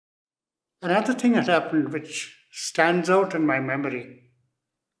Another thing had happened which stands out in my memory,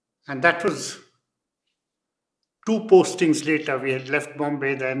 and that was two postings later. We had left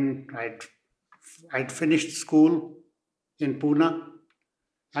Bombay, then I'd finished school in Pune,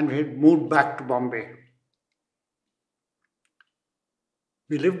 and we had moved back to Bombay.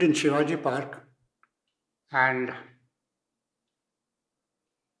 We lived in Shivaji Park, and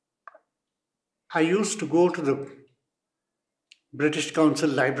I used to go to the British Council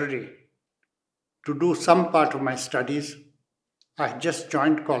Library to do some part of my studies. I had just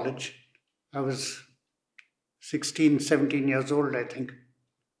joined college. I was 16, 17 years old, I think.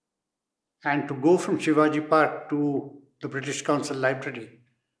 And to go from Shivaji Park to the British Council Library,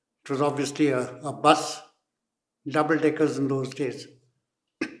 it was obviously a bus, double deckers in those days.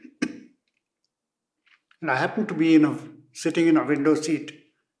 And I happened to be sitting in a window seat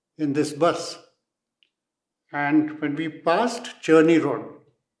in this bus. And when we passed Cherney Road,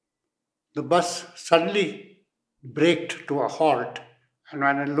 the bus suddenly braked to a halt. And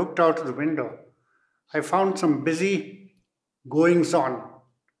when I looked out of the window, I found some busy goings on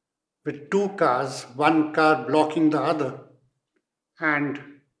with two cars, one car blocking the other, and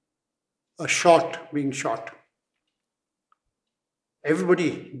a shot being shot.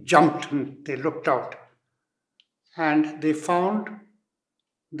 Everybody jumped and they looked out. And they found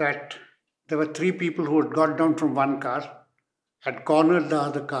that there were three people who had got down from one car, had cornered the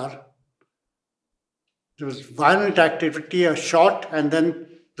other car. There was violent activity, a shot, and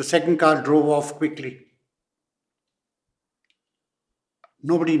then the second car drove off quickly.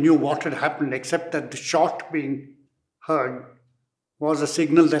 Nobody knew what had happened except that the shot being heard was a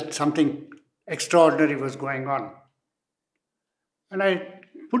signal that something extraordinary was going on. And I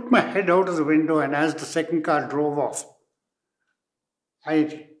put my head out of the window, and as the second car drove off,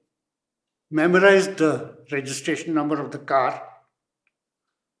 I memorized the registration number of the car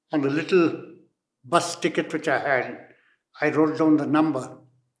on the little bus ticket which I had. I wrote down the number,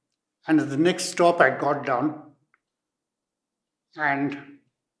 and at the next stop I got down and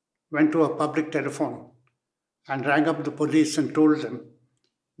went to a public telephone and rang up the police and told them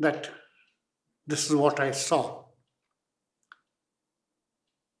that this is what I saw.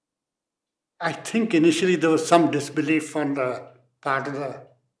 I think initially there was some disbelief on the part of the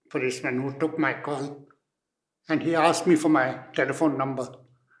policeman who took my call, and he asked me for my telephone number.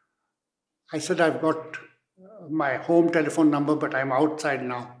 I said, I've got my home telephone number, but I'm outside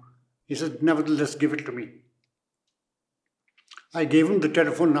now. He said, nevertheless, give it to me. I gave him the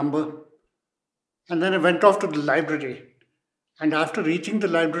telephone number, and then I went off to the library. And after reaching the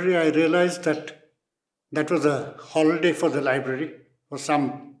library, I realized that that was a holiday for the library for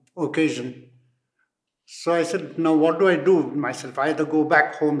some occasion. So I said, now what do I do with myself? Either go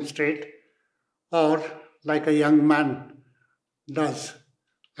back home straight or like a young man does.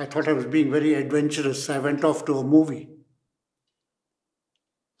 I thought I was being very adventurous. I went off to a movie.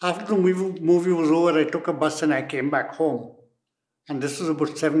 After the movie was over, I took a bus and I came back home. And this was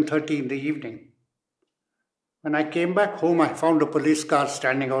about 7:30 in the evening. When I came back home, I found a police car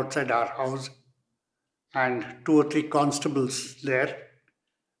standing outside our house and 2 or 3 constables there.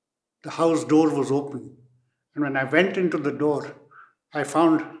 The house door was open. And when I went into the door, I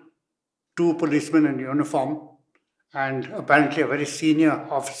found 2 policemen in uniform and apparently a very senior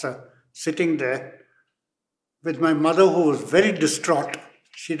officer sitting there with my mother, who was very distraught.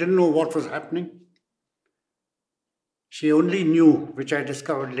 She didn't know what was happening. She only knew, which I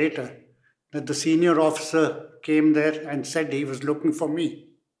discovered later, that the senior officer came there and said he was looking for me.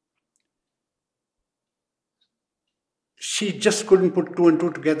 She just couldn't put 2 and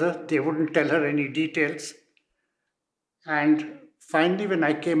 2 together. They wouldn't tell her any details. And finally, when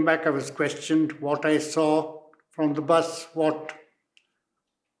I came back, I was questioned what I saw from the bus, what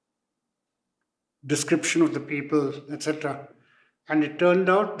description of the people, etc. And it turned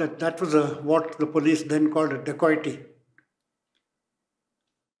out that that was what the police then called a dacoity.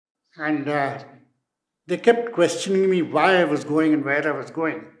 And they kept questioning me why I was going and where I was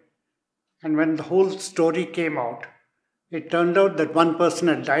going. And when the whole story came out, it turned out that one person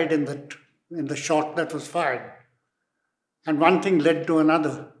had died in the shot that was fired. And one thing led to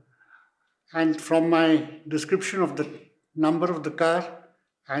another. And from my description of the number of the car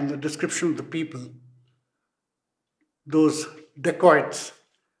and the description of the people, those dacoits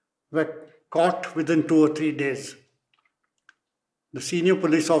were caught within 2 or 3 days. The senior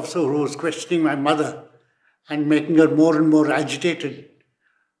police officer who was questioning my mother and making her more and more agitated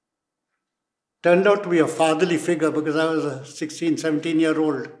turned out to be a fatherly figure, because I was a 16,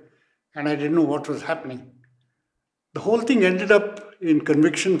 17-year-old and I didn't know what was happening. The whole thing ended up in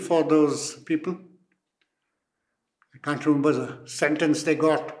conviction for those people. I can't remember the sentence they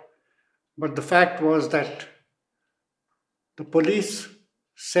got, But the fact was that the police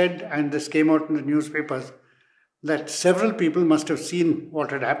said, and this came out in the newspapers, that several people must have seen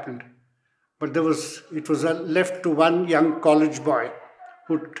what had happened. But it was left to one young college boy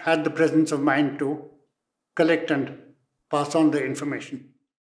who had the presence of mind to collect and pass on the information.